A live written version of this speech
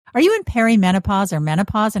Are you in perimenopause or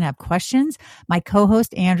menopause and have questions? My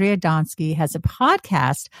co-host Andrea Donsky has a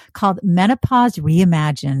podcast called Menopause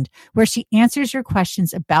Reimagined, where she answers your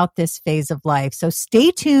questions about this phase of life. So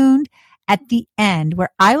stay tuned at the end,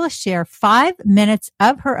 where I will share 5 minutes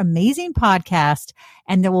of her amazing podcast,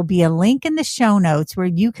 and there will be a link in the show notes where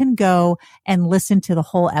you can go and listen to the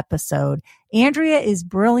whole episode. Andrea is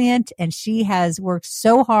brilliant, and she has worked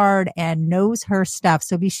so hard and knows her stuff.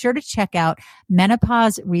 So be sure to check out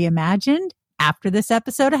Menopause Reimagined after this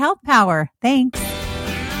episode of Health Power. Thanks.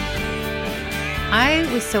 I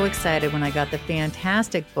was so excited when I got the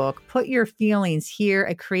fantastic book, Put Your Feelings Here,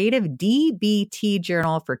 a creative DBT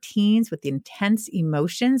journal for teens with intense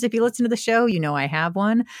emotions. If you listen to the show, you know I have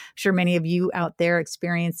one. I'm sure many of you out there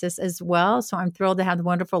experience this as well. So I'm thrilled to have the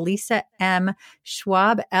wonderful Lisa M.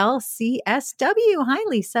 Schab, LCSW. Hi,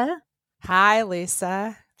 Lisa. Hi,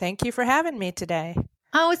 Lisa. Thank you for having me today.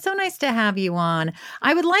 Oh, it's so nice to have you on.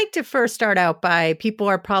 I would like to first start out by people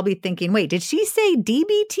are probably thinking, wait, did she say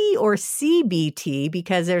DBT or CBT?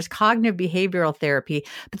 Because there's cognitive behavioral therapy,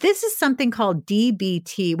 but this is something called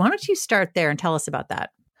DBT. Why don't you start there and tell us about that?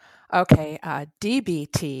 Okay.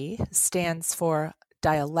 DBT stands for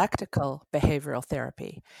dialectical behavioral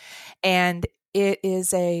therapy. And it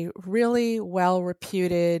is a really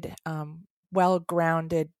well-reputed,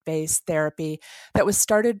 well-grounded based therapy that was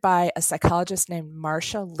started by a psychologist named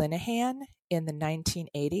Marsha Linehan in the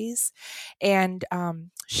 1980s. And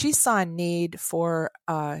she saw a need for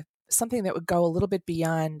something that would go a little bit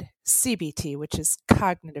beyond CBT, which is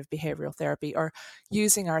cognitive behavioral therapy, or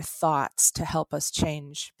using our thoughts to help us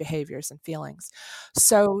change behaviors and feelings.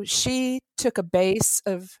 So she took a base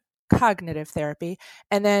of cognitive therapy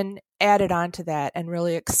and then added on to that and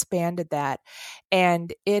really expanded that.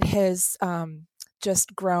 And it has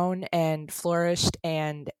just grown and flourished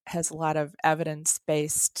and has a lot of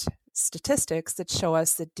evidence-based statistics that show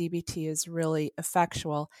us that DBT is really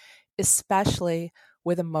effectual, especially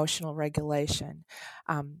with emotional regulation.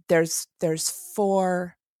 There's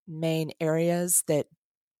 4 main areas that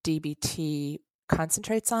DBT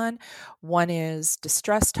concentrates on. One is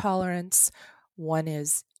distress tolerance, one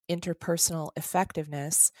is interpersonal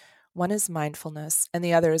effectiveness, one is mindfulness, and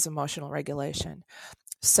the other is emotional regulation.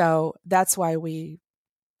 So that's why we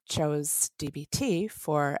chose DBT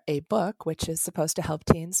for a book, which is supposed to help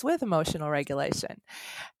teens with emotional regulation.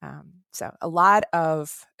 So a lot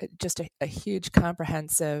of just a huge,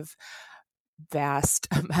 comprehensive, vast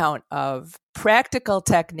amount of practical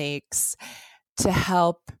techniques to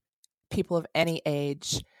help people of any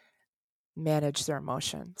age manage their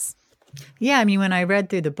emotions. Yeah, I mean, when I read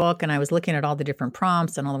through the book and I was looking at all the different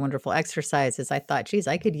prompts and all the wonderful exercises, I thought, geez,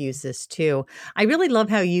 I could use this too. I really love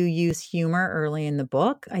how you use humor early in the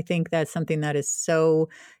book. I think that's something that is so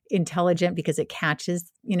intelligent because it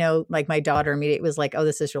catches, like my daughter immediately was like, oh,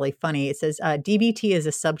 this is really funny. It says, DBT is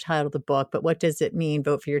a subtitle of the book, but what does it mean?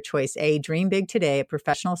 Vote for your choice. A, dream big today, a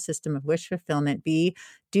professional system of wish fulfillment. B,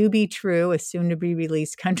 do be true, a soon to be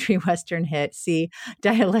released country western hit. C,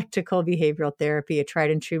 dialectical behavioral therapy, a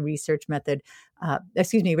tried and true research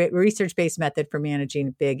research-based method for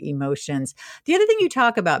managing big emotions. The other thing you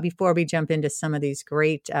talk about before we jump into some of these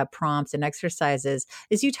great prompts and exercises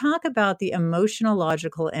is you talk about the emotional,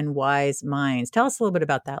 logical, and wise minds. Tell us a little bit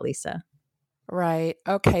about that, Lisa. Right.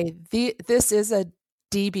 Okay. This is a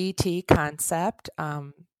DBT concept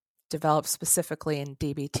developed specifically in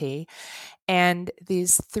DBT. And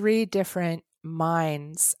these 3 different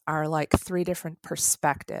minds are like 3 different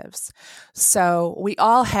perspectives. So we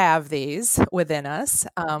all have these within us.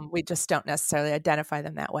 We just don't necessarily identify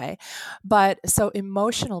them that way. But so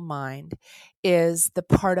emotional mind is the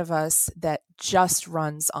part of us that just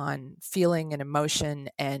runs on feeling and emotion,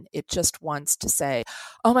 and it just wants to say,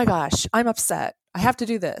 oh my gosh, I'm upset. I have to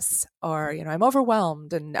do this. Or, I'm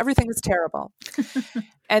overwhelmed and everything is terrible.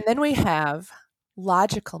 And then we have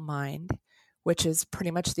logical mind, which is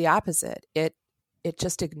pretty much the opposite. It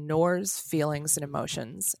just ignores feelings and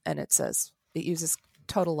emotions, and it uses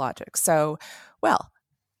total logic. So, well,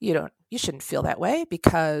 you shouldn't feel that way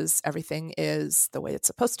because everything is the way it's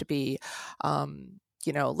supposed to be.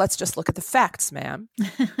 Let's just look at the facts, ma'am.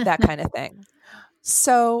 That kind of thing.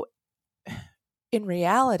 So, in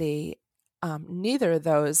reality, neither of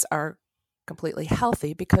those are completely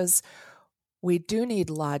healthy because we do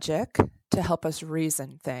need logic to help us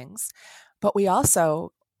reason things, but we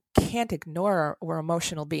also can't ignore we're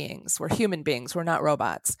emotional beings. We're human beings. We're not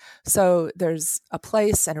robots. So there's a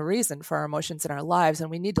place and a reason for our emotions in our lives,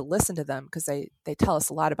 and we need to listen to them because they tell us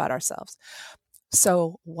a lot about ourselves.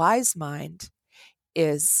 So wise mind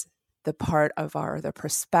is the part of the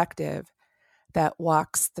perspective that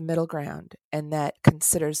walks the middle ground and that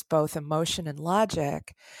considers both emotion and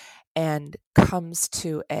logic and comes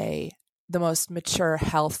to the most mature,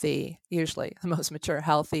 healthy, usually the most mature,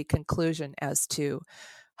 healthy conclusion as to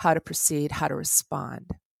how to proceed, how to respond.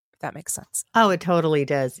 If that makes sense. Oh, it totally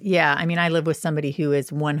does. Yeah. I mean, I live with somebody who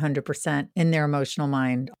is 100% in their emotional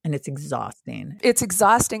mind, and it's exhausting. It's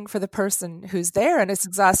exhausting for the person who's there, and it's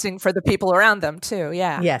exhausting for the people around them too.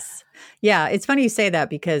 Yeah. Yes. Yeah. It's funny you say that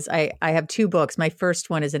because I have two books. My first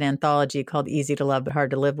one is an anthology called Easy to Love but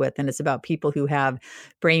Hard to Live With. And it's about people who have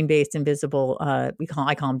brain-based invisible, I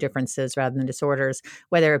call them differences rather than disorders,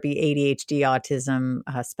 whether it be ADHD, autism,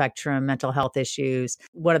 spectrum, mental health issues.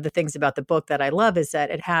 One of the things about the book that I love is that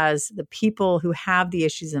it has the people who have the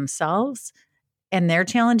issues themselves and their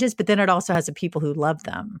challenges, but then it also has the people who love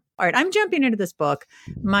them. All right, I'm jumping into this book.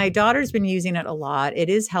 My daughter's been using it a lot. It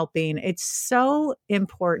is helping. It's so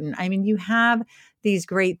important. I mean, you have these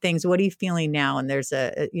great things. What are you feeling now? And there's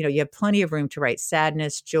you have plenty of room to write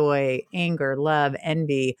sadness, joy, anger, love,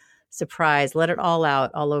 envy, surprise, let it all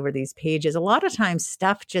out all over these pages. A lot of times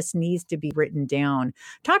stuff just needs to be written down.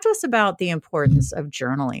 Talk to us about the importance of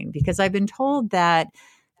journaling, because I've been told that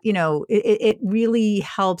it really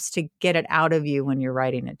helps to get it out of you when you're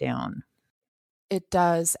writing it down. It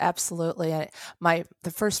does, absolutely.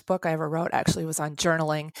 The first book I ever wrote actually was on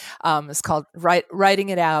journaling. It's called Writing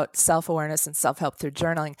It Out, Self-Awareness and Self-Help Through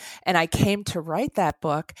Journaling. And I came to write that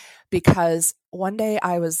book because one day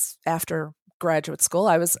after graduate school,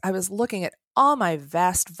 I was looking at all my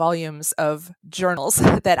vast volumes of journals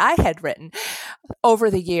that I had written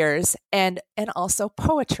over the years and also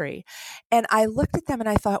poetry. And I looked at them and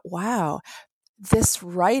I thought, wow, this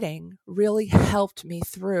writing really helped me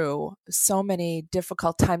through so many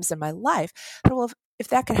difficult times in my life. Well, if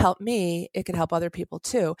that could help me, it could help other people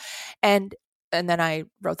too. And then I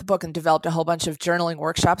wrote the book and developed a whole bunch of journaling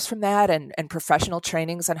workshops from that and professional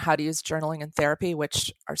trainings on how to use journaling in therapy,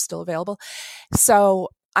 which are still available. So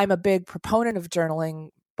I'm a big proponent of journaling,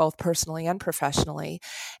 both personally and professionally.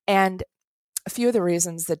 And a few of the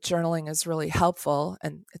reasons that journaling is really helpful,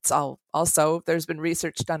 and it's also there's been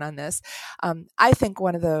research done on this. I think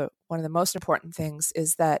one of the most important things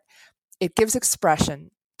is that it gives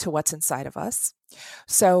expression to what's inside of us.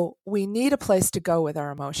 So we need a place to go with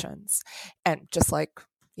our emotions, and just like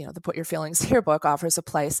the Put Your Feelings Here book offers a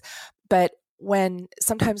place. But when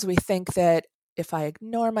sometimes we think that if I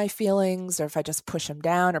ignore my feelings or if I just push them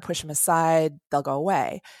down or push them aside, they'll go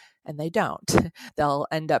away. And they don't. They'll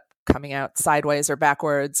end up coming out sideways or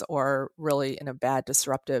backwards or really in a bad,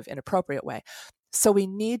 disruptive, inappropriate way. So we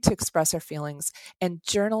need to express our feelings, and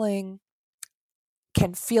journaling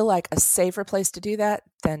can feel like a safer place to do that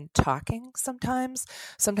than talking sometimes.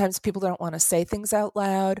 Sometimes people don't want to say things out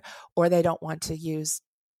loud, or they don't want to use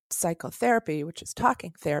psychotherapy, which is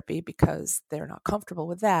talking therapy, because they're not comfortable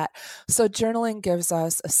with that. So journaling gives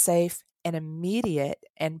us a safe and immediate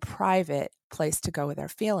and private place to go with our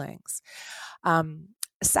feelings.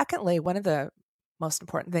 Secondly, one of the most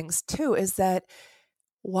important things too is that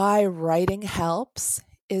why writing helps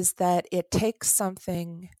is that it takes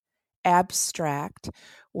something abstract,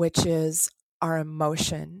 which is our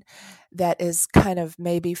emotion, that is kind of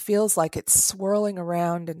maybe feels like it's swirling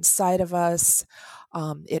around inside of us.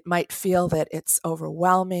 It might feel that it's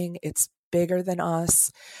overwhelming, it's bigger than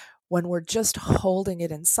us. When we're just holding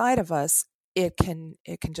it inside of us, it can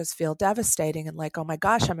just feel devastating and like, oh my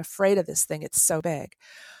gosh, I'm afraid of this thing. It's so big.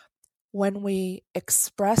 When we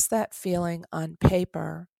express that feeling on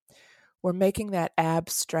paper, we're making that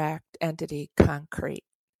abstract entity concrete.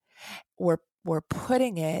 We're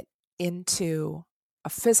putting it into a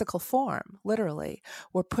physical form, literally.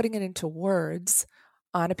 We're putting it into words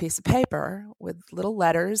on a piece of paper with little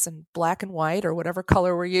letters and black and white or whatever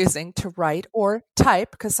color we're using to write or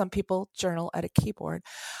type, because some people journal at a keyboard.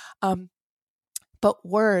 But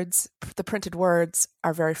words, the printed words,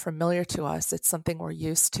 are very familiar to us. It's something we're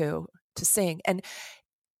used to seeing. And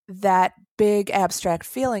that big abstract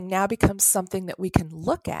feeling now becomes something that we can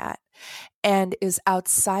look at and is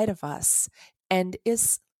outside of us and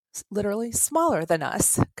is literally smaller than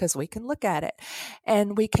us because we can look at it.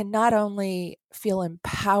 And we can not only feel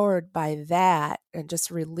empowered by that and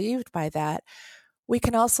just relieved by that, we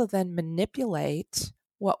can also then manipulate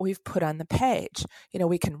what we've put on the page.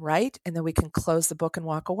 We can write and then we can close the book and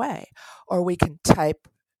walk away, or we can type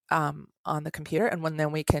on the computer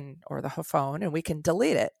or the phone, and we can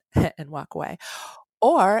delete it and walk away.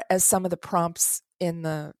 Or, as some of the prompts in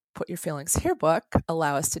the Put Your Feelings Here book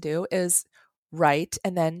allow us to do, is write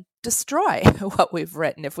and then destroy what we've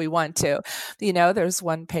written if we want to. There's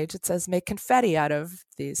one page that says make confetti out of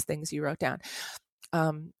these things you wrote down.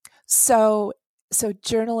 So So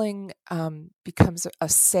journaling becomes a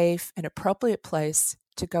safe and appropriate place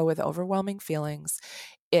to go with overwhelming feelings.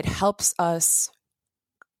 It helps us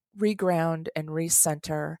reground and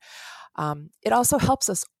recenter. It also helps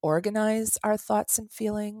us organize our thoughts and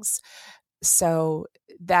feelings. So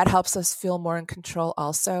that helps us feel more in control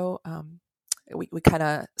also. We kind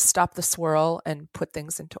of stop the swirl and put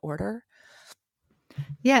things into order.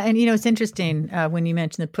 Yeah. And, it's interesting when you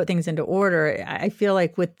mentioned to put things into order. I feel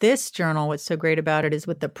like with this journal, what's so great about it is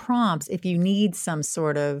with the prompts, if you need some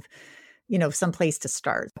sort of, some place to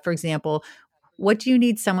start. For example, what do you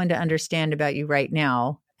need someone to understand about you right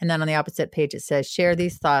now? And then on the opposite page, it says, share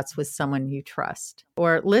these thoughts with someone you trust.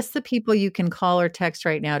 Or list the people you can call or text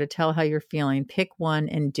right now to tell how you're feeling. Pick one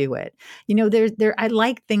and do it. I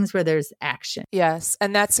like things where there's action. Yes.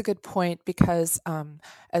 And that's a good point because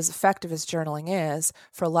as effective as journaling is,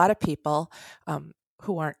 for a lot of people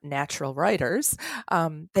who aren't natural writers,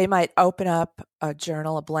 they might open up a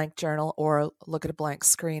journal, a blank journal, or look at a blank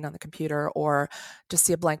screen on the computer, or just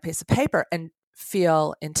see a blank piece of paper and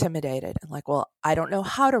feel intimidated and like, well, I don't know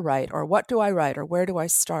how to write, or what do I write, or where do I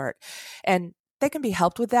start? And they can be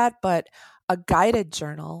helped with that, but a guided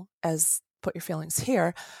journal, as Put Your Feelings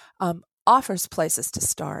Here, offers places to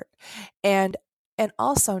start. And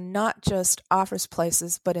also not just offers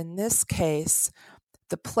places, but in this case,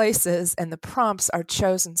 the places and the prompts are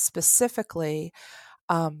chosen specifically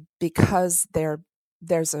because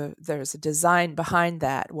there's a design behind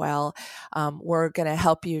that. Well, we're going to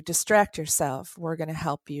help you distract yourself. We're going to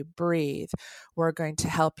help you breathe. We're going to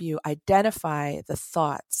help you identify the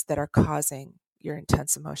thoughts that are causing your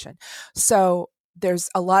intense emotion. So there's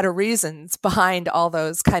a lot of reasons behind all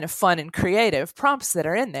those kind of fun and creative prompts that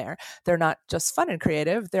are in there. They're not just fun and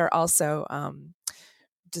creative. They're also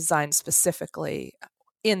designed specifically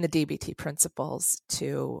in the DBT principles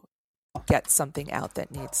to get something out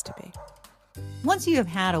that needs to be. Once you have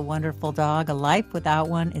had a wonderful dog, a life without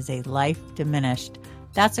one is a life diminished.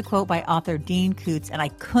 That's a quote by author Dean Koontz, and I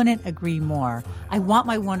couldn't agree more. I want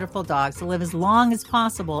my wonderful dogs to live as long as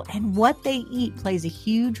possible, and what they eat plays a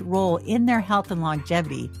huge role in their health and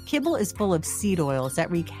longevity. Kibble is full of seed oils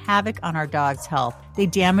that wreak havoc on our dog's health. They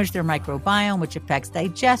damage their microbiome, which affects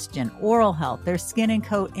digestion, oral health, their skin and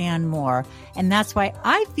coat, and more. And that's why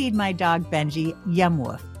I feed my dog Benji Yum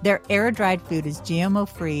Woof. Their air-dried food is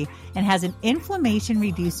GMO-free and has an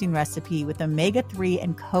inflammation-reducing recipe with omega-3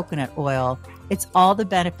 and coconut oil. It's all the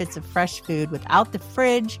benefits of fresh food without the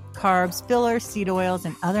fridge, carbs, fillers, seed oils,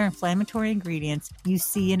 and other inflammatory ingredients you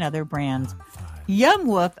see in other brands. Yum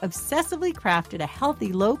Woof obsessively crafted a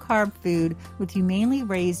healthy, low-carb food with humanely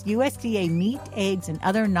raised USDA meat, eggs, and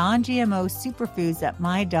other non-GMO superfoods that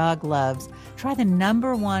my dog loves. Try the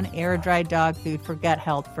 #1 air-dried dog food for gut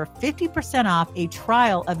health for 50% off a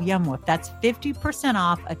trial of Yum Woof. That's 50%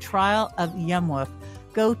 off a trial of Yum Woof.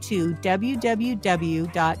 Go to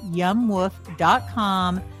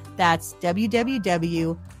www.yumwoof.com. That's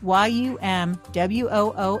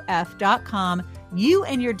www.yumwoof.com. You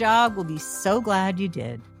and your dog will be so glad you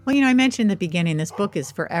did. Well, I mentioned in the beginning, this book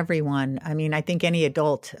is for everyone. I mean, I think any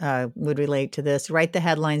adult would relate to this. Write the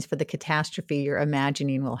headlines for the catastrophe you're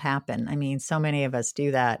imagining will happen. I mean, so many of us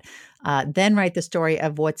do that. Then write the story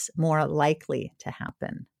of what's more likely to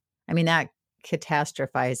happen. I mean, that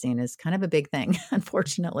catastrophizing is kind of a big thing,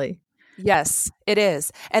 unfortunately. Yes, it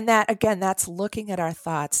is. And that, again, that's looking at our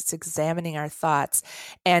thoughts. It's examining our thoughts.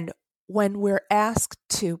 And when we're asked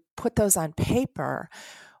to put those on paper,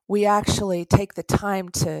 we actually take the time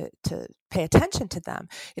to pay attention to them.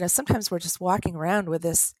 Sometimes we're just walking around with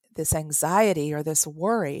this anxiety or this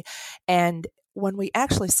worry. And when we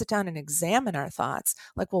actually sit down and examine our thoughts,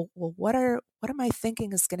 like, well, what am I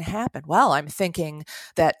thinking is going to happen? Well, I'm thinking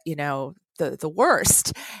that, the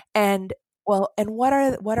worst. And what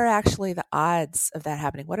are actually the odds of that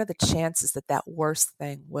happening? What are the chances that worst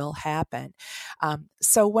thing will happen?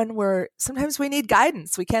 So sometimes we need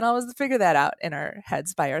guidance. We can't always figure that out in our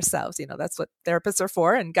heads by ourselves. That's what therapists are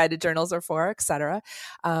for and guided journals are for, et cetera.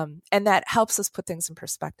 And that helps us put things in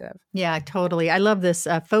perspective. Yeah, totally. I love this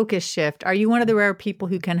focus shift. Are you one of the rare people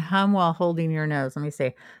who can hum while holding your nose? Let me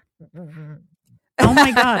see. Oh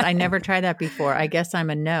my God, I never tried that before. I guess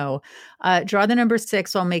I'm a no. Draw the number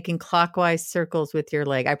 6 while making clockwise circles with your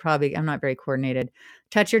leg. I'm not very coordinated.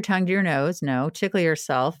 Touch your tongue to your nose. No. Tickle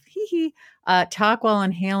yourself. Hee hee. Talk while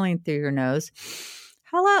inhaling through your nose.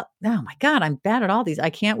 Hello. Oh my God, I'm bad at all these.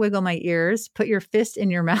 I can't wiggle my ears. Put your fist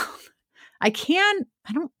in your mouth. I don't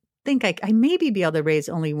think I maybe be able to raise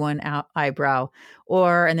only one eyebrow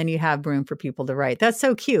and then you have room for people to write. That's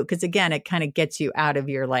so cute. Cause again, it kind of gets you out of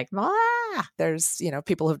your There's,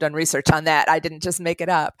 people who've done research on that. I didn't just make it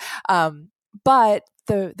up. But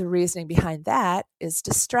the reasoning behind that is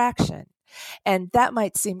distraction. And that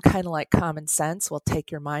might seem kind of like common sense. Will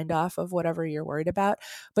take your mind off of whatever you're worried about.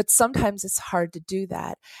 But sometimes it's hard to do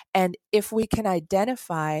that. And if we can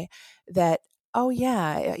identify that, oh,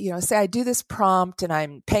 yeah, say I do this prompt and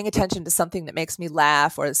I'm paying attention to something that makes me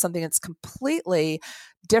laugh or something that's completely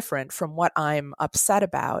different from what I'm upset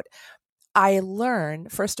about, I learn,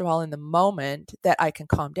 first of all, in the moment that I can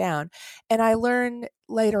calm down. And I learn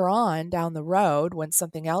later on down the road when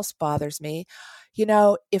something else bothers me,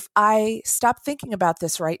 if I stop thinking about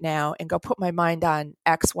this right now and go put my mind on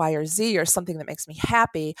X, Y, or Z or something that makes me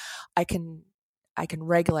happy, I can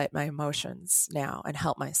regulate my emotions now and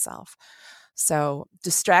help myself. So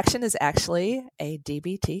distraction is actually a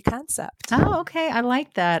DBT concept. Oh, okay. I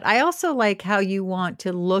like that. I also like how you want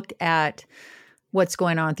to look at what's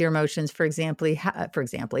going on with your emotions. For example,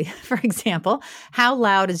 how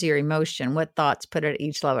loud is your emotion? What thoughts put at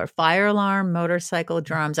each level? Fire alarm, motorcycle,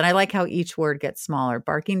 drums. And I like how each word gets smaller.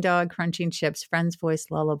 Barking dog, crunching chips, friend's voice,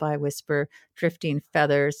 lullaby, whisper, drifting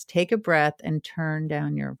feathers. Take a breath and turn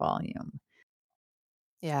down your volume.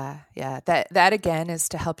 Yeah. That again is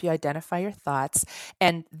to help you identify your thoughts.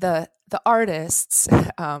 And the artists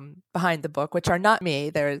behind the book, which are not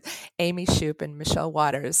me, there's Amy Shoup and Michelle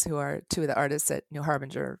Waters, who are two of the artists at New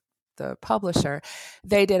Harbinger, the publisher.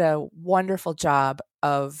 They did a wonderful job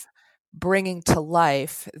of bringing to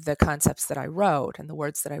life the concepts that I wrote and the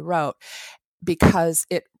words that I wrote, because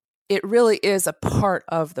it really is a part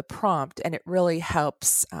of the prompt, and it really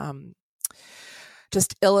helps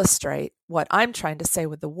just illustrate what I'm trying to say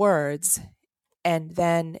with the words. And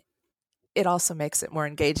then it also makes it more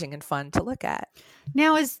engaging and fun to look at.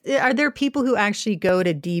 Now, are there people who actually go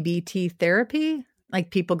to DBT therapy? Like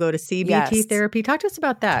people go to CBT therapy? Talk to us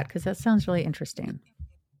about that, because that sounds really interesting.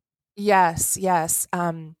 Yes.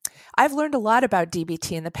 I've learned a lot about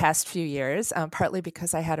DBT in the past few years, partly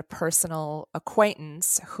because I had a personal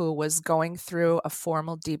acquaintance who was going through a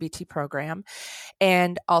formal DBT program,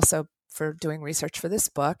 and also for doing research for this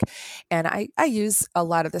book. And I use a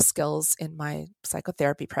lot of the skills in my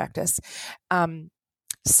psychotherapy practice.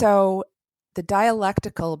 So the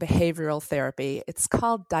dialectical behavioral therapy, it's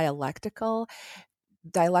called dialectical.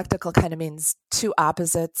 Dialectical kind of means two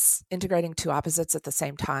opposites, integrating two opposites at the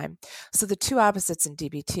same time. So the two opposites in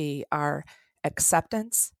DBT are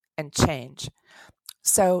acceptance and change.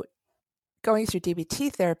 So going through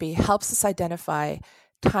DBT therapy helps us identify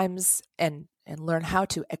times and learn how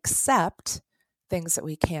to accept things that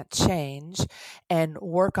we can't change, and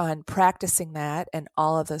work on practicing that and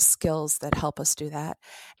all of the skills that help us do that.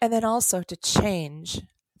 And then also to change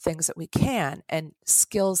things that we can and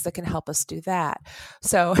skills that can help us do that.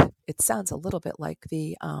 So it sounds a little bit like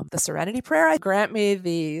the serenity prayer. Grant me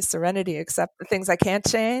the serenity, accept the things I can't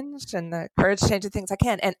change, and the courage to change the things I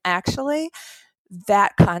can. And actually,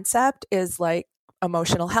 that concept is like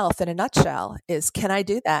emotional health in a nutshell. Is, can I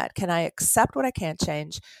do that? Can I accept what I can't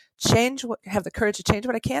change? Have the courage to change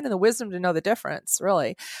what I can, and the wisdom to know the difference,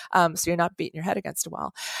 really. So you're not beating your head against a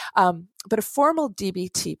wall. But a formal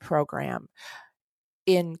DBT program,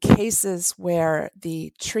 in cases where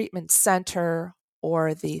the treatment center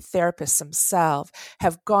or the therapists themselves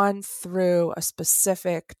have gone through a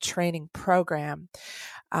specific training program,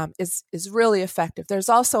 is really effective. There's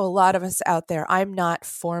also a lot of us out there. I'm not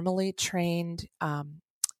formally trained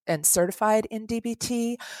and certified in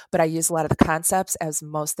DBT, but I use a lot of the concepts, as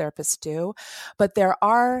most therapists do. But there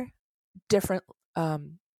are different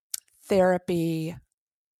therapy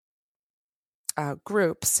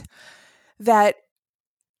groups that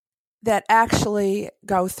actually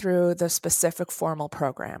go through the specific formal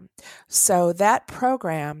program. So that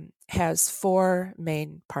program has four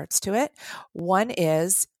main parts to it. One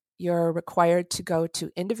is you're required to go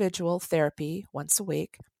to individual therapy once a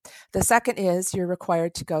week. The second is you're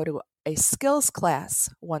required to go to a skills class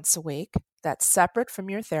once a week. That's separate from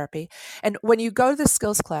your therapy. And when you go to the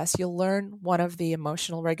skills class, you'll learn one of the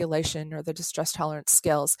emotional regulation or the distress tolerance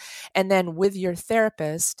skills. And then with your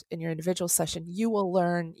therapist in your individual session,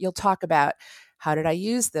 you'll talk about, how did I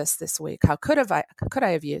use this week? How could I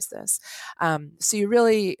have used this? So you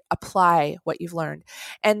really apply what you've learned.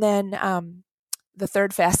 And then the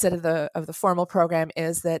third facet of the formal program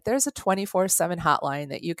is that there's a 24/7 hotline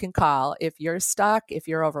that you can call if you're stuck, if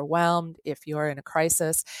you're overwhelmed, if you're in a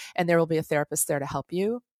crisis, and there will be a therapist there to help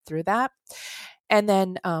you through that. And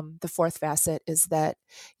then the fourth facet is that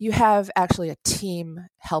you have actually a team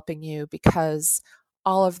helping you, because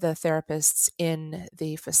all of the therapists in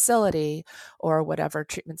the facility or whatever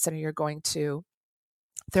treatment center you're going to,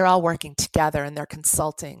 they're all working together and they're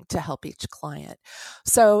consulting to help each client.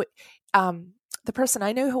 So the person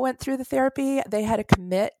I knew who went through the therapy, they had to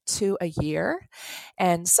commit to a year,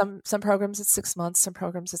 and some programs it's 6 months, some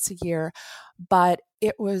programs it's a year, but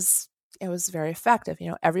it was very effective.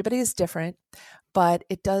 Everybody is different, but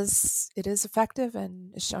it is effective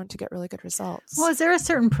and is shown to get really good results. Well, is there a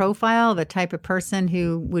certain profile of a type of person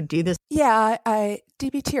who would do this? Yeah,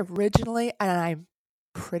 DBT originally, and I'm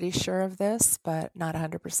pretty sure of this, but not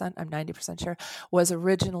 100%, I'm 90% sure, was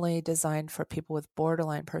originally designed for people with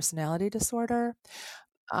borderline personality disorder.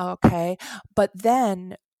 Okay. But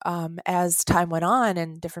then as time went on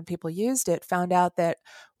and different people used it, found out that,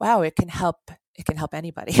 wow, it can help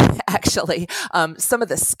anybody, actually. Some of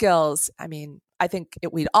the skills, I think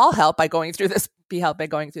we'd all be helped by going through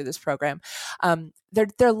this program.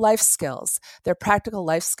 They're life skills. They're practical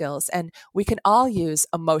life skills. And we can all use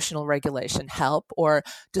emotional regulation help or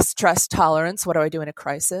distress tolerance. What do I do in a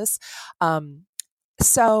crisis?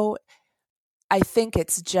 So I think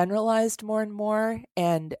it's generalized more and more.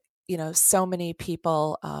 And so many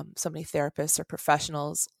people, so many therapists or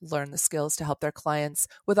professionals learn the skills to help their clients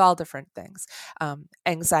with all different things,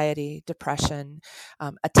 anxiety, depression,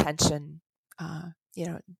 attention,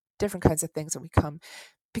 different kinds of things that we come,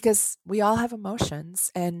 because we all have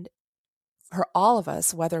emotions. And for all of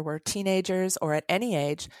us, whether we're teenagers or at any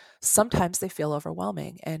age, sometimes they feel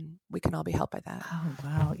overwhelming, and we can all be helped by that. Oh,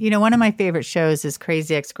 wow. One of my favorite shows is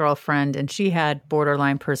Crazy Ex-Girlfriend, and she had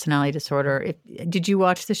borderline personality disorder. Did you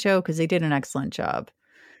watch the show? Because they did an excellent job.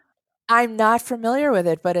 I'm not familiar with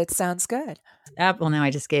it, but it sounds good. Well, now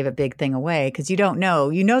I just gave a big thing away because you don't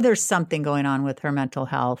know. There's something going on with her mental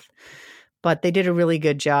health. But they did a really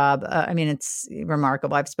good job. It's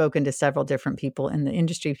remarkable. I've spoken to several different people in the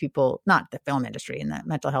industry, people, not the film industry, in the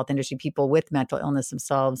mental health industry, people with mental illness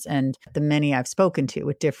themselves. And the many I've spoken to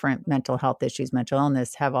with different mental health issues, mental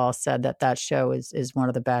illness, have all said that show is one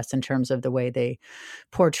of the best in terms of the way they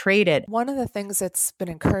portrayed it. One of the things that's been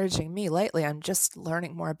encouraging me lately, I'm just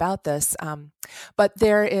learning more about this, but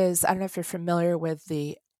there is, I don't know if you're familiar with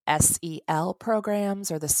the SEL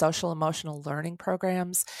programs or the social emotional learning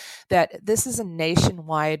programs, that this is a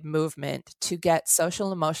nationwide movement to get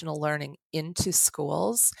social emotional learning into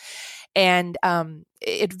schools. And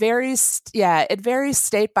it varies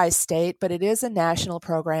state by state, but it is a national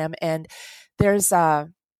program. And there's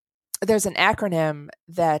an acronym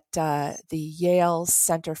that the Yale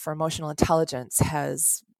Center for Emotional Intelligence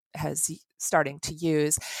has starting to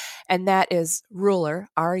use, and that is RULER,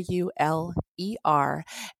 RULER,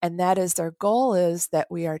 and that is their goal is that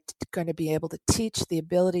we are going to be able to teach the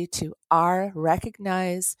ability to R,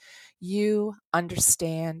 recognize, U,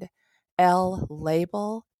 understand, L,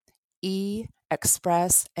 label, E,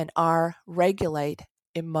 express, and R, regulate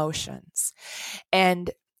emotions. And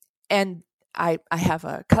I have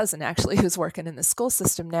a cousin actually who's working in the school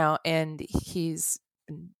system now, and he's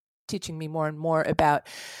been teaching me more and more about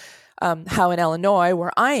how in Illinois,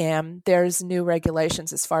 where I am, there's new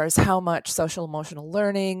regulations as far as how much social emotional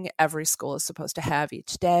learning every school is supposed to have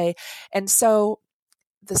each day. And so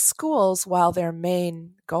the schools, while their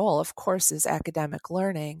main goal, of course, is academic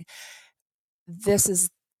learning, this is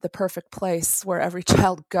the perfect place where every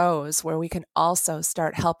child goes, where we can also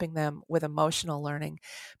start helping them with emotional learning.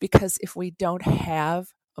 Because if we don't have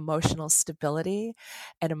emotional stability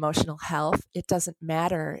and emotional health, it doesn't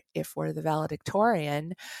matter if we're the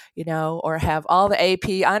valedictorian, or have all the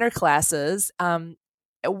AP honor classes.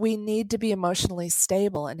 We need to be emotionally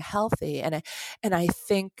stable and healthy. And I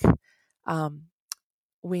think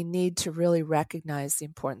we need to really recognize the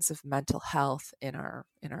importance of mental health in our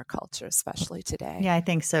culture, especially today. Yeah, I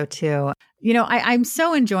think so too. I'm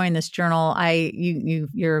so enjoying this journal.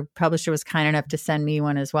 Your publisher was kind enough to send me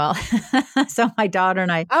one as well. So my daughter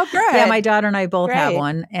and I, oh, great. Yeah, my daughter and I both Great. have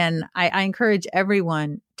one, and I encourage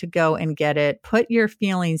everyone to go and get it. Put your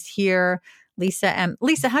feelings here, Lisa.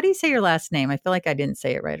 Lisa, how do you say your last name? I feel like I didn't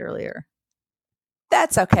say it right earlier.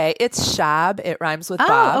 That's okay. It's Schab. It rhymes with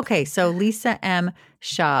Bob. Oh, okay. So Lisa M.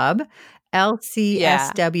 Schab,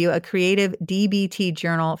 LCSW, a creative DBT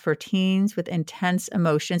journal for teens with intense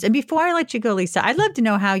emotions. And before I let you go, Lisa, I'd love to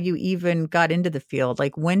know how you even got into the field.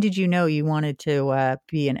 Like, when did you know you wanted to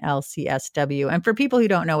be an LCSW? And for people who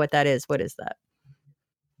don't know what that is, what is that?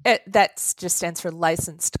 That just stands for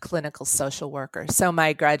Licensed Clinical Social Worker. So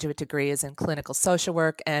my graduate degree is in clinical social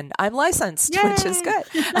work, and I'm licensed, Yay! Which is good.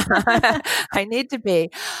 I need to be.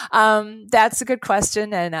 That's a good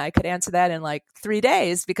question, and I could answer that in like 3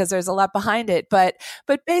 days because there's a lot behind it. But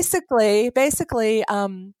basically,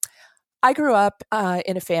 I grew up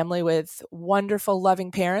in a family with wonderful,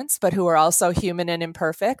 loving parents, but who are also human and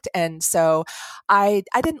imperfect. And so I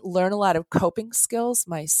didn't learn a lot of coping skills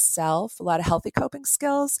myself, a lot of healthy coping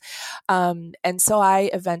skills. And so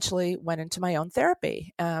I eventually went into my own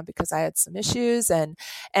therapy because I had some issues. And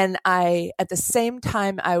I, at the same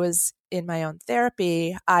time I was in my own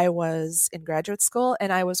therapy, I was in graduate school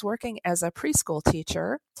and I was working as a preschool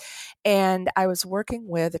teacher. And I was working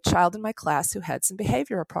with a child in my class who had some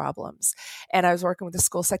behavioral problems. And I was working with the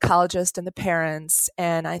school psychologist and the parents.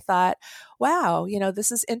 And I thought, wow,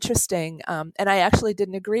 this is interesting. And I actually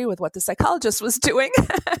didn't agree with what the psychologist was doing.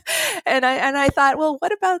 and I thought, well,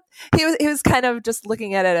 what about, he was kind of just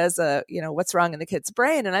looking at it as what's wrong in the kid's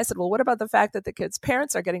brain. And I said, well, what about the fact that the kid's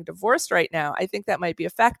parents are getting divorced right now? I think that might be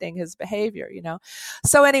affecting his behavior,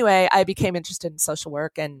 So anyway, I became interested in social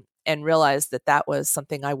work and realized that was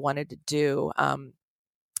something I wanted to do.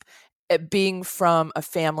 Being from a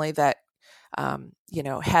family that,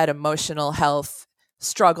 had emotional health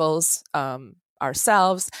struggles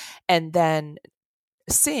ourselves, and then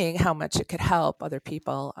seeing how much it could help other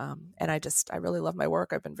people. And I really love my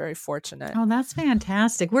work. I've been very fortunate. Oh, that's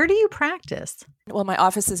fantastic. Where do you practice? Well, my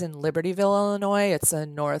office is in Libertyville, Illinois. It's a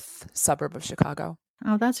north suburb of Chicago.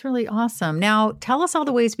 Oh, that's really awesome. Now, tell us all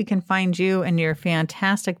the ways we can find you and your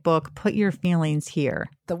fantastic book, Put Your Feelings Here.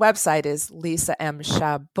 The website is Lisa M.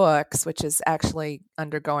 Schab Books, which is actually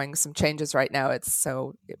undergoing some changes right now.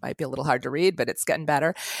 So it might be a little hard to read, but it's getting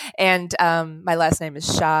better. And my last name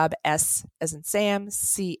is Schab, S as in Sam,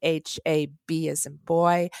 C-H-A-B as in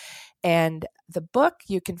boy. And the book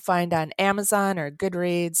you can find on Amazon or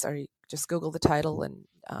Goodreads, or you just Google the title, and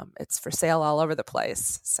it's for sale all over the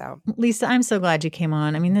place. So, Lisa, I'm so glad you came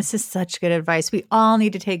on. I mean, this is such good advice. We all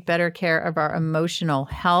need to take better care of our emotional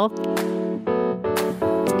health.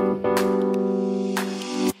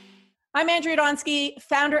 I'm Andrea Donsky,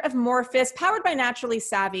 founder of Morphus, powered by Naturally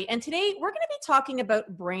Savvy. And today we're going to be talking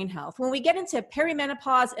about brain health. When we get into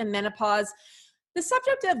perimenopause and menopause, the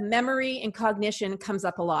subject of memory and cognition comes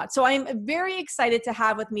up a lot. So I am very excited to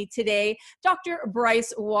have with me today Dr.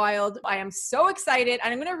 Bryce Wild. I am so excited.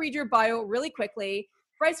 I'm going to read your bio really quickly.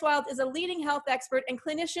 Bryce Wild is a leading health expert and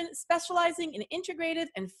clinician specializing in integrative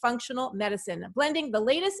and functional medicine, blending the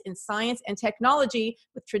latest in science and technology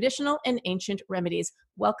with traditional and ancient remedies.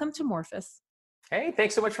 Welcome to Morphus. Hey,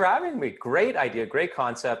 thanks so much for having me. Great idea, great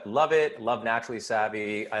concept. Love it. Love Naturally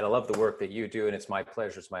Savvy. I love the work that you do, and it's my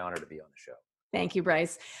pleasure. It's my honor to be on the show. Thank you,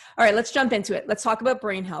 Bryce. All right, let's jump into it. Let's talk about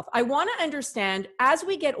brain health. I want to understand as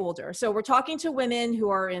we get older. So we're talking to women who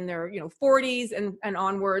are in their 40s and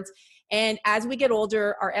onwards. And as we get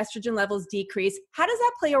older, our estrogen levels decrease. How does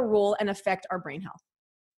that play a role and affect our brain health?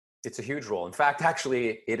 It's a huge role. In fact,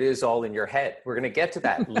 actually, it is all in your head. We're going to get to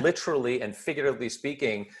that. Literally and figuratively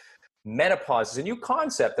speaking, menopause is a new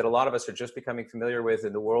concept that a lot of us are just becoming familiar with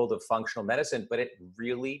in the world of functional medicine, but it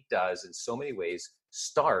really does in so many ways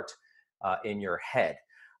start in your head.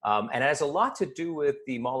 And it has a lot to do with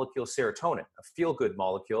the molecule serotonin, a feel-good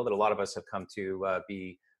molecule that a lot of us have come to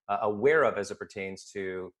be aware of as it pertains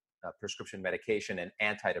to prescription medication and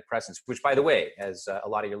antidepressants, which, by the way, as a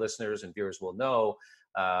lot of your listeners and viewers will know,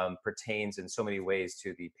 pertains in so many ways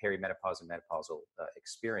to the perimenopause and menopausal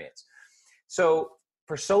experience. So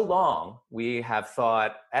for so long, we have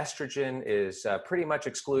thought estrogen is pretty much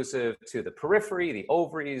exclusive to the periphery, the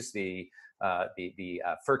ovaries, the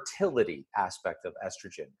fertility aspect of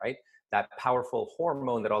estrogen, right? That powerful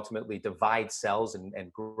hormone that ultimately divides cells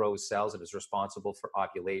and grows cells and is responsible for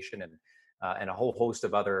ovulation and a whole host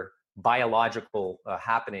of other biological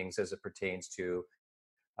happenings as it pertains to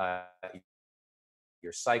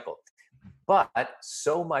your cycle. But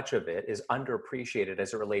so much of it is underappreciated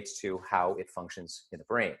as it relates to how it functions in the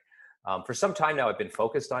brain. For some time now, I've been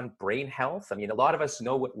focused on brain health. I mean, a lot of us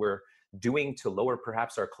know what we're doing to lower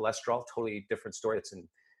perhaps our cholesterol. Totally different story. It's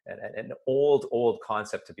an old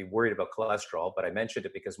concept to be worried about cholesterol, but I mentioned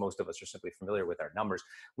it because most of us are simply familiar with our numbers.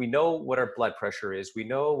 We know what our blood pressure is. We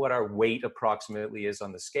know what our weight approximately is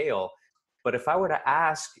on the scale. But if I were to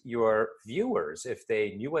ask your viewers if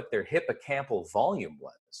they knew what their hippocampal volume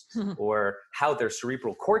was or how their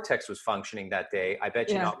cerebral cortex was functioning that day, I bet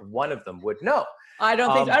you not one of them would know. I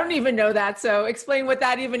don't even know that. So explain what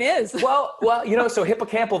that even is. Well, so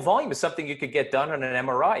hippocampal volume is something you could get done on an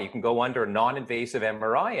MRI. You can go under a non-invasive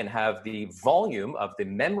MRI and have the volume of the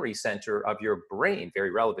memory center of your brain, very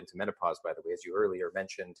relevant to menopause, by the way, as you earlier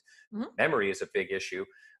mentioned. Memory is a big issue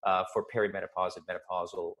for perimenopause and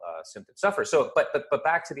menopausal symptom sufferers. So, but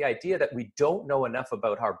back to the idea that we don't know enough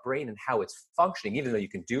about our brain and how it's functioning, even though you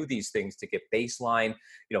can do these things to get baseline,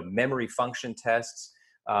 memory function tests.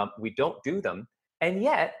 We don't do them. And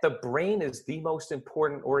yet the brain is the most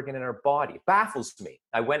important organ in our body. It baffles me.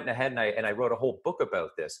 I went ahead and I wrote a whole book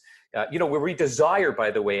about this. Where we desire,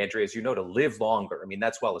 by the way, Andrea, as you know, to live longer. I mean,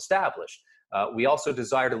 that's well established. We also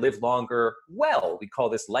desire to live longer well. We call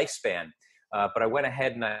this lifespan. But I went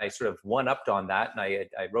ahead and I sort of one-upped on that. And I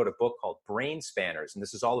wrote a book called Brain Spanners. And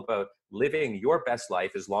this is all about living your best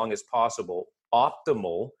life as long as possible,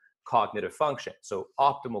 optimal cognitive function. So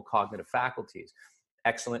optimal cognitive faculties.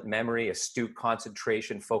 Excellent memory, astute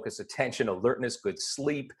concentration, focus, attention, alertness, good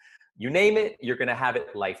sleep. You name it, you're going to have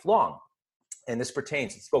it lifelong. And this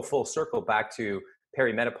pertains, let's go full circle back to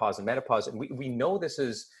perimenopause and menopause. And we know this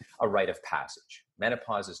is a rite of passage.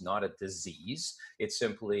 Menopause is not a disease. It's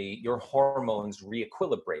simply your hormones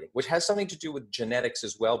re-equilibrating, which has something to do with genetics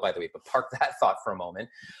as well, by the way, but park that thought for a moment.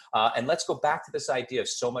 And let's go back to this idea of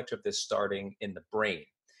so much of this starting in the brain.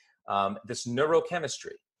 This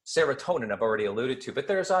neurochemistry. Serotonin, I've already alluded to, but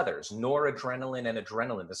there's others. Noradrenaline and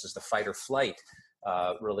adrenaline. This is the fight or flight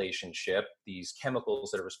relationship, these chemicals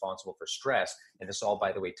that are responsible for stress. And this all,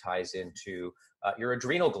 by the way, ties into your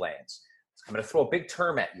adrenal glands. I'm going to throw a big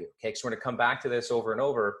term at you. Okay, so we're going to come back to this over and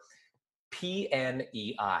over.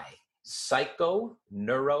 PNEI,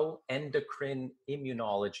 psychoneuroendocrine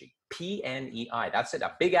immunology. PNEI, that's it,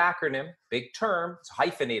 a big acronym, big term, it's a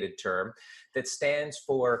hyphenated term that stands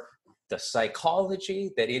for the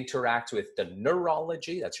psychology that interacts with the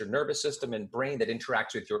neurology, that's your nervous system and brain, that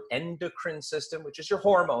interacts with your endocrine system, which is your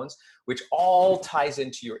hormones, which all ties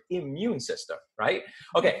into your immune system, right?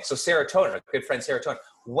 Okay, so serotonin, our good friend serotonin.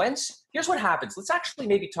 Here's what happens. Let's actually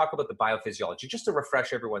maybe talk about the biophysiology, just to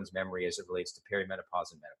refresh everyone's memory as it relates to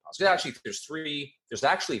perimenopause and menopause. There's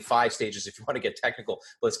actually 5 stages if you want to get technical,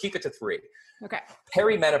 but let's keep it to 3. Okay.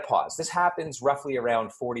 Perimenopause. This happens roughly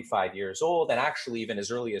around 45 years old, and actually even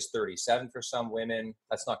as early as 37 for some women.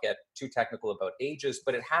 Let's not get too technical about ages,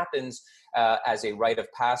 but it happens as a rite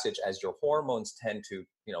of passage as your hormones tend to,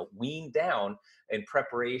 wean down in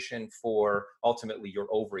preparation for ultimately your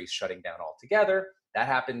ovaries shutting down altogether. That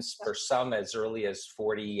happens for some as early as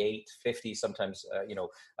 48, 50, sometimes,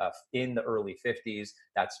 in the early 50s.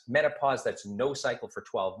 That's menopause. That's no cycle for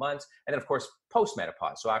 12 months. And then, of course,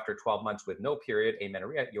 postmenopause. So after 12 months with no period,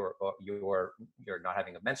 amenorrhea, you're not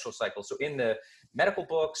having a menstrual cycle. So in the medical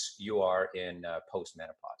books, you are in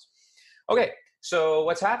postmenopause. Okay, so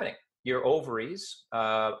what's happening? Your ovaries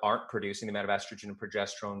aren't producing the amount of estrogen and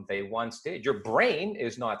progesterone they once did. Your brain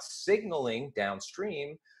is not signaling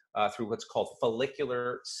downstream through what's called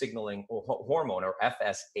follicular signaling hormone, or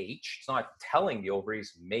FSH. It's not telling the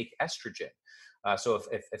ovaries make estrogen. So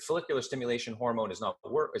if follicular stimulation hormone is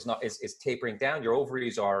tapering down, your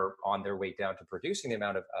ovaries are on their way down to producing the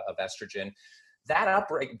amount of estrogen. That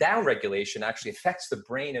down regulation actually affects the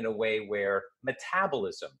brain in a way where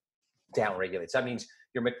metabolism down regulates. That means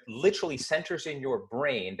your literally centers in your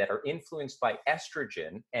brain that are influenced by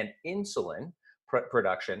estrogen and insulin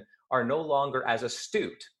production are no longer as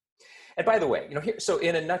astute. And by the way, so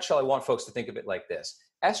in a nutshell, I want folks to think of it like this.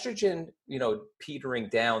 Estrogen, petering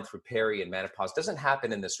down through peri and menopause doesn't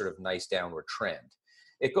happen in this sort of nice downward trend.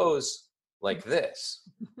 It goes like this,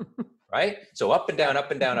 right? So up and down,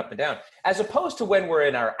 up and down, up and down, as opposed to when we're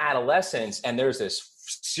in our adolescence and there's this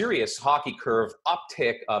serious hockey curve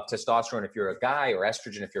uptick of testosterone if you're a guy, or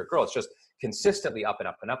estrogen if you're a girl. It's just consistently up and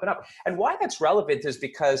up and up and up. And why that's relevant is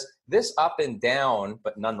because this up and down,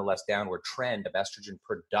 but nonetheless downward trend of estrogen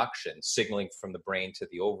production, signaling from the brain to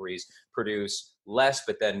the ovaries, produce less,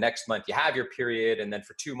 but then next month you have your period, and then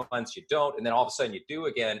for 2 months you don't, and then all of a sudden you do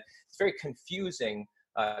again. It's very confusing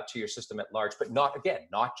to your system at large, but not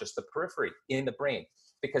just the periphery, in the brain,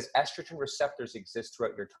 because estrogen receptors exist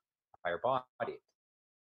throughout your entire body.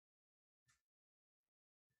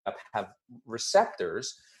 Have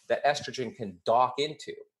receptors that estrogen can dock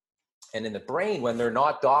into. And in the brain, when they're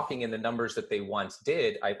not docking in the numbers that they once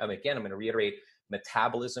did, I'm going to reiterate,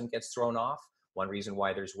 metabolism gets thrown off. One reason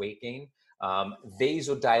why there's weight gain.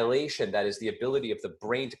 Vasodilation, that is the ability of the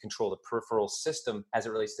brain to control the peripheral system as it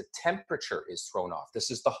relates to temperature, is thrown off. This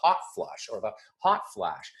is the hot flush or the hot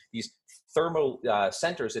flash. These thermal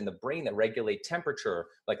centers in the brain that regulate temperature,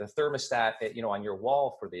 like the thermostat on your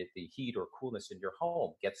wall for the heat or coolness in your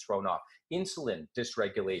home, gets thrown off. Insulin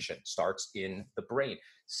dysregulation starts in the brain.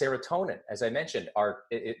 Serotonin, as I mentioned,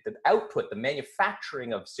 the output, the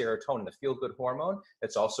manufacturing of serotonin, the feel-good hormone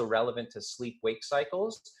that's also relevant to sleep-wake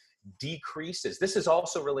cycles, decreases. This is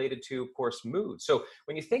also related to, of course, mood. So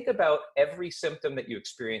when you think about every symptom that you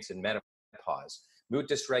experience in menopause, mood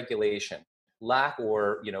dysregulation, lack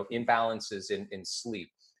or imbalances in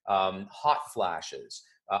sleep, hot flashes,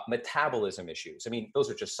 metabolism issues. I mean,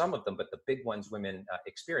 those are just some of them, but the big ones women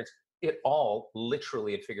experience. it all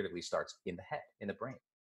literally and figuratively starts in the head, in the brain.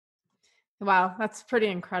 Wow, that's pretty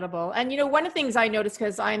incredible. And one of the things I noticed,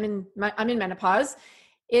 because I'm in menopause,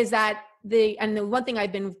 is that the one thing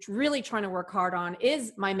I've been really trying to work hard on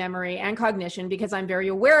is my memory and cognition, because I'm very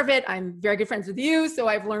aware of it. I'm very good friends with you, so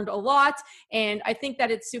I've learned a lot. And I think that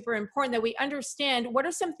it's super important that we understand what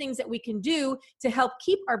are some things that we can do to help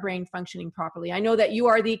keep our brain functioning properly. I know that you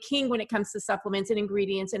are the king when it comes to supplements and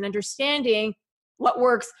ingredients and understanding what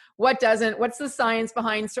works, what doesn't, what's the science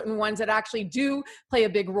behind certain ones that actually do play a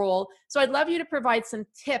big role. So I'd love you to provide some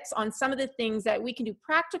tips on some of the things that we can do,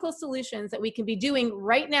 practical solutions that we can be doing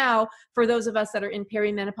right now for those of us that are in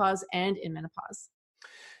perimenopause and in menopause.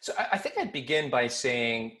 So I think I'd begin by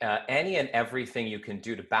saying any and everything you can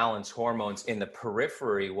do to balance hormones in the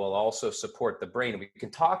periphery will also support the brain. We can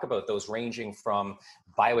talk about those ranging from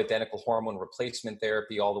bioidentical hormone replacement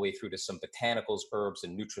therapy all the way through to some botanicals, herbs,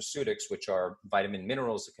 and nutraceutics, which are vitamin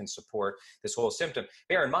minerals that can support this whole symptom.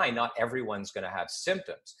 Bear in mind, not everyone's going to have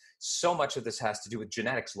symptoms. So much of this has to do with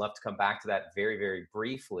genetics. Love to come back to that very, very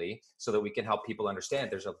briefly so that we can help people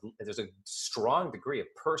understand there's a strong degree of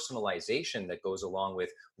personalization that goes along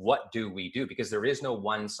with what do we do, because there is no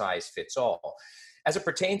one size fits all. As it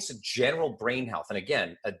pertains to general brain health, and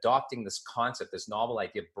again, adopting this concept, this novel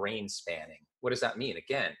idea of brain spanning, what does that mean?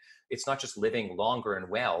 Again, it's not just living longer and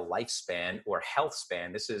well, lifespan or health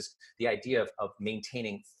span. This is the idea of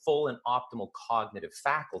maintaining full and optimal cognitive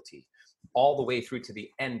faculty all the way through to the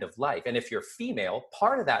end of life. And if you're female,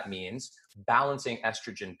 part of that means balancing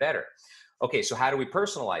estrogen better. Okay, so how do we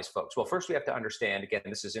personalize folks? Well, first we have to understand, again,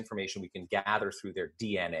 this is information we can gather through their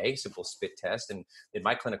DNA, simple spit test. And in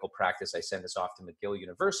my clinical practice, I send this off to McGill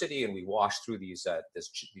University, and we wash through these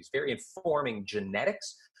very informing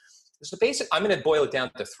genetics. So basic, I'm going to boil it down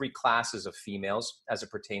to 3 classes of females as it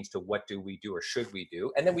pertains to what do we do or should we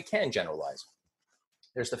do, and then we can generalize.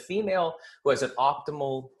 There's the female who has an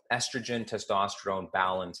optimal estrogen, testosterone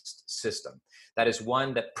balanced system. That is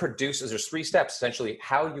one that produces, there's 3 steps, essentially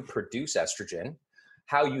how you produce estrogen,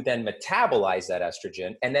 how you then metabolize that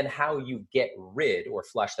estrogen, and then how you get rid or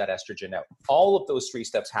flush that estrogen out. All of those 3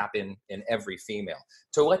 steps happen in every female.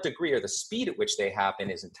 To what degree or the speed at which they happen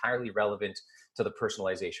is entirely relevant to the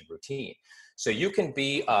personalization routine. So you can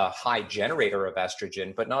be a high generator of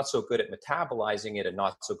estrogen, but not so good at metabolizing it and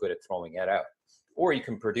not so good at throwing it out. Or you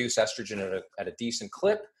can produce estrogen at a decent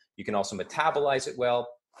clip. You can also metabolize it well,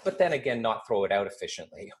 but then again, not throw it out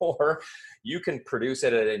efficiently. Or you can produce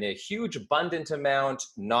it in a huge abundant amount,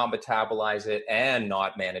 not metabolize it, and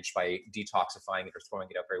not manage by detoxifying it or throwing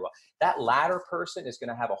it out very well. That latter person is going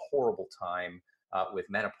to have a horrible time with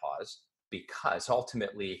menopause, because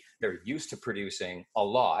ultimately they're used to producing a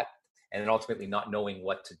lot and ultimately not knowing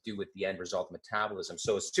what to do with the end result of metabolism.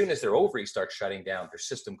 So as soon as their ovaries start shutting down, their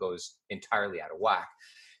system goes entirely out of whack.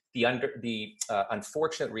 The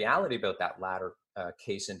unfortunate reality about that latter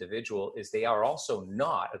case individual is they are also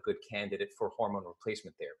not a good candidate for hormone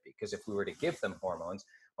replacement therapy, because if we were to give them hormones,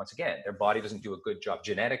 once again, their body doesn't do a good job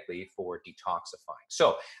genetically for detoxifying.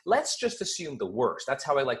 So let's just assume the worst. That's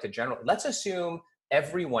how I like to generalize. Let's assume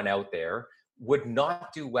everyone out there would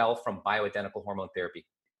not do well from bioidentical hormone therapy.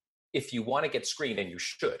 If you want to get screened, and you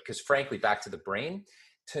should, because frankly, back to the brain,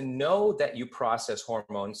 to know that you process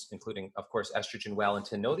hormones, including, of course, estrogen well, and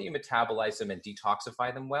to know that you metabolize them and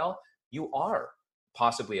detoxify them well, you are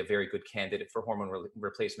possibly a very good candidate for hormone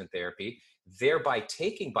replacement therapy. Thereby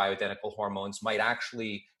taking bioidentical hormones might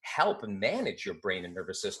actually help and manage your brain and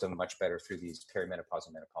nervous system much better through these perimenopause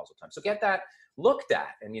and menopausal times. So get that looked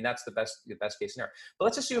at. I mean, that's the best case scenario. But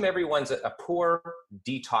let's assume everyone's a poor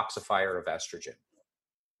detoxifier of estrogen.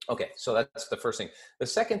 Okay, so that's the first thing. The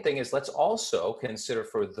second thing is, let's also consider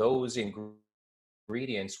for those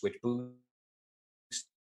ingredients which boost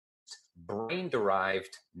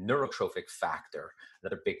brain-derived neurotrophic factor.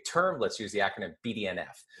 Another big term, let's use the acronym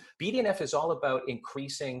BDNF. BDNF is all about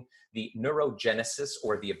increasing the neurogenesis,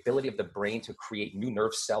 or the ability of the brain to create new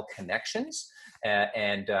nerve cell connections,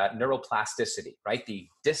 and neuroplasticity, right? The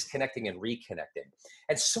disconnecting and reconnecting.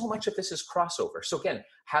 And so much of this is crossover. So again,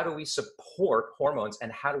 how do we support hormones,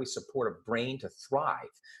 and how do we support a brain to thrive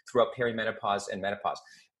throughout perimenopause and menopause?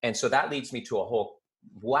 And so that leads me to a whole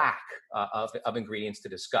whack of ingredients to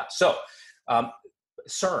discuss. So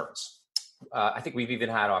SERMs. I think we've even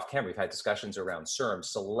had off camera, we've had discussions around SERMs,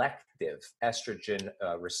 selective estrogen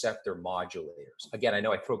receptor modulators. Again, I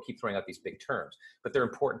know I keep throwing out these big terms, but they're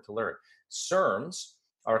important to learn. SERMs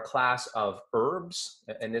are a class of herbs,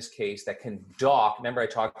 in this case, that can dock. Remember I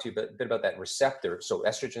talked to you a bit about that receptor. So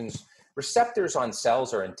estrogen's receptors on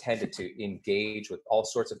cells are intended to engage with all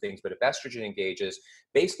sorts of things, but if estrogen engages,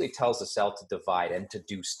 basically tells the cell to divide and to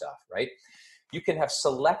do stuff, right? you can have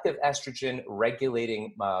selective estrogen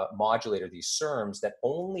regulating modulator, these SERMs that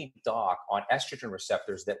only dock on estrogen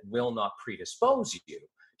receptors that will not predispose you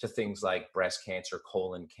to things like breast cancer,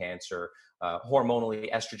 colon cancer,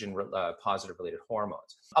 hormonally estrogen positive related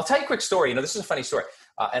hormones. I'll tell you a quick story. This is a funny story.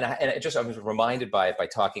 I was reminded by it by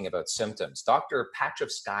talking about symptoms. Dr.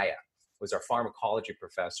 Petrovskaya was our pharmacology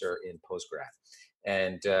professor in postgrad.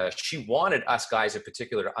 And she wanted us guys in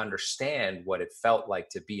particular to understand what it felt like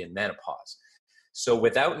to be in menopause. So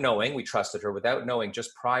without knowing, we trusted her, without knowing,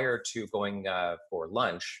 just prior to going for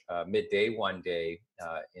lunch, midday one day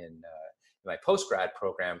in my postgrad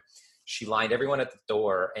program, she lined everyone at the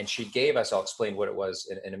door and she gave us, I'll explain what it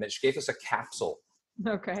was in a minute, she gave us a capsule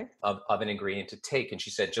of an ingredient to take. And she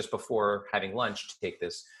said, just before having lunch, take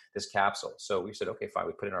this capsule. So we said, okay, fine.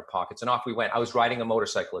 We put it in our pockets and off we went. I was riding a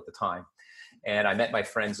motorcycle at the time. And I met my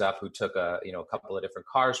friends up who took a couple of different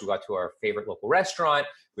cars. We got to our favorite local restaurant.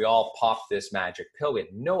 We all popped this magic pill. We had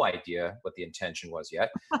no idea what the intention was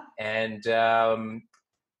yet. And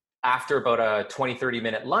after about a 20,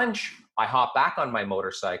 30-minute lunch, I hopped back on my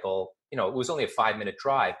motorcycle. It was only a 5-minute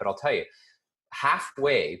drive, but I'll tell you,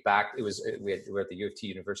 halfway back, we were at the U of T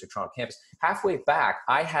University of Toronto campus. Halfway back,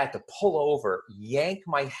 I had to pull over, yank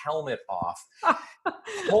my helmet off,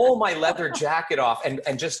 pull my leather jacket off, and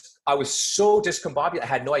just, I was so discombobulated. I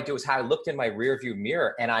had no idea what was happening. I looked in my rearview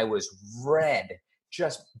mirror and I was red,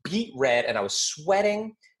 just beet red, and I was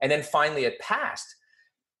sweating. And then finally it passed.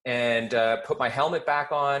 And put my helmet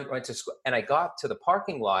back on, went to school, and I got to the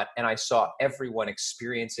parking lot and I saw everyone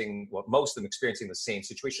experiencing, most of them experiencing the same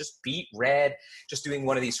situation, just beet red, just doing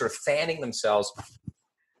one of these sort of fanning themselves.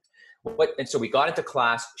 And so we got into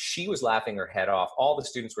class, she was laughing her head off. All the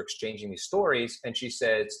students were exchanging these stories. And she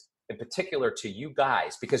says, in particular to you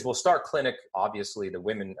guys, because we'll start clinic, obviously the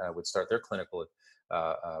women would start their clinical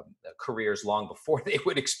careers long before they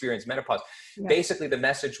would experience menopause. Yeah. Basically the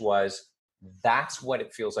message was, that's what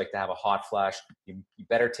it feels like to have a hot flash. You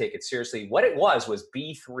better take it seriously. What it was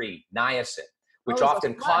B3, niacin, which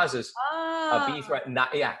often causes a B3.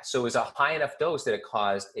 Yeah, so it was a high enough dose that it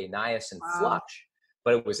caused a niacin flush,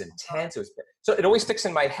 but it was intense. So it always sticks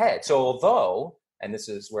in my head. So although, and this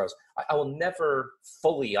is where I will never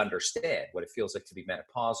fully understand what it feels like to be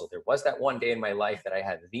menopausal. There was that one day in my life that I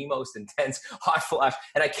had the most intense hot flash,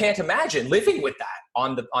 and I can't imagine living with that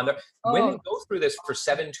women go through this for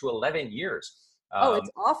 7 to 11 years. It's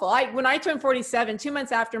awful. When I turned 47, 2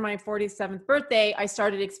 months after my 47th birthday, I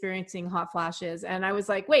started experiencing hot flashes. And I was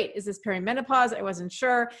like, wait, is this perimenopause? I wasn't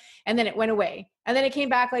sure. And then it went away. And then it came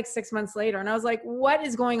back like 6 months later. And I was like, what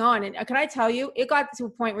is going on? And can I tell you, it got to a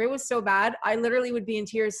point where it was so bad, I literally would be in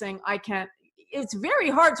tears saying, I can't. It's very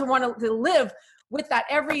hard to want to live with that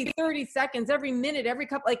every 30 seconds, every minute, every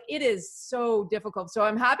couple, like it is so difficult. So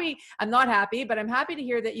I'm not happy, but I'm happy to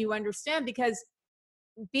hear that you understand, because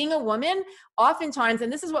being a woman, oftentimes,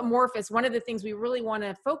 and this is what Morphus, one of the things we really want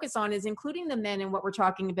to focus on is including the men in what we're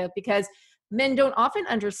talking about, because men don't often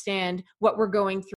understand what we're going through.